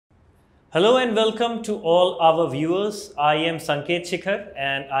Hello and welcome to all our viewers. I am Sanket Shikhar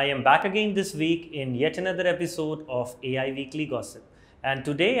and I am back again this week in yet another episode of AI Weekly Gossip. And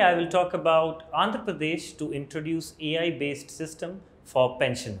today I will talk about Andhra Pradesh to introduce AI-based system for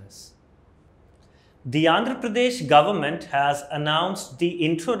pensioners. The Andhra Pradesh government has announced the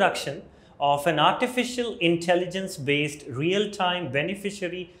introduction of an artificial intelligence-based real-time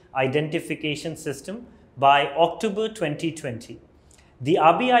beneficiary identification system by October 2020. The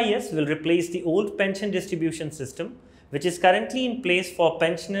RBIS will replace the old pension distribution system, which is currently in place for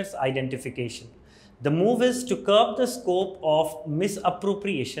pensioners' identification. The move is to curb the scope of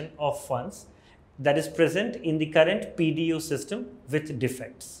misappropriation of funds that is present in the current PDO system with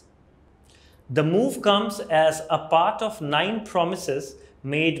defects. The move comes as a part of 9 promises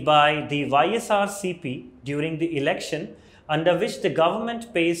made by the YSRCP during the election, under which the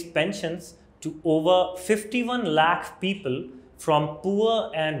government pays pensions to over 51 lakh people from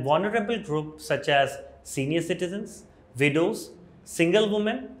poor and vulnerable groups such as senior citizens, widows, single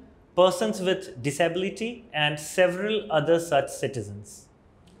women, persons with disability, and several other such citizens.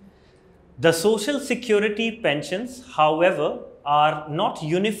 The social security pensions, however, are not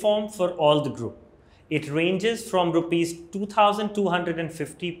uniform for all the group. It ranges from Rs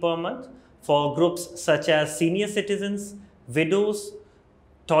 2,250 per month for groups such as senior citizens, widows,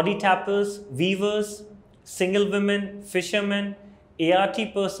 toddy tappers, weavers, single women, fishermen, ART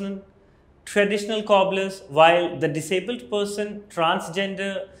person, traditional cobblers, while the disabled person,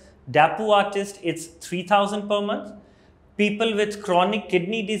 transgender, DAPU artist, it's 3,000 per month. People with chronic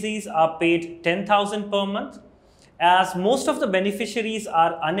kidney disease are paid 10,000 per month. As most of the beneficiaries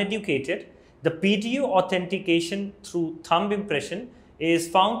are uneducated, the PDO authentication through thumb impression is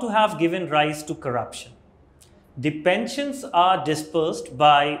found to have given rise to corruption. The pensions are dispersed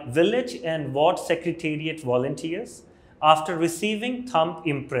by village and ward secretariat volunteers after receiving thumb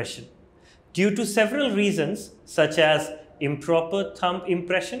impression. Due to several reasons such as improper thumb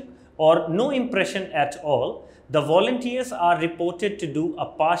impression or no impression at all, the volunteers are reported to do a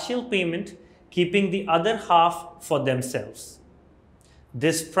partial payment, keeping the other half for themselves.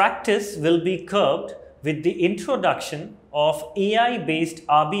 This practice will be curbed with the introduction of AI-based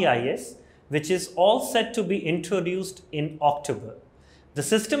RBIS, which is all set to be introduced in October. The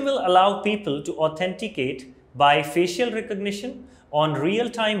system will allow people to authenticate by facial recognition on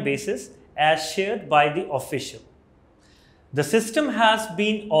real-time basis as shared by the official. The system has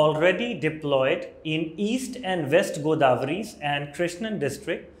been already deployed in East and West Godavaris and Krishnan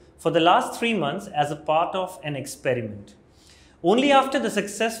district for the last 3 months as a part of an experiment. Only after the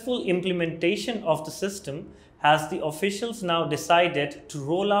successful implementation of the system has the officials now decided to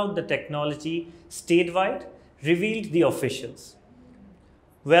roll out the technology statewide, revealed the officials.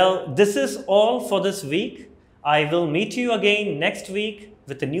 Well, this is all for this week. I will meet you again next week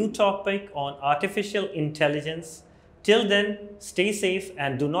with a new topic on artificial intelligence. Till then, stay safe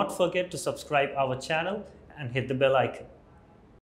and do not forget to subscribe our channel and hit the bell icon.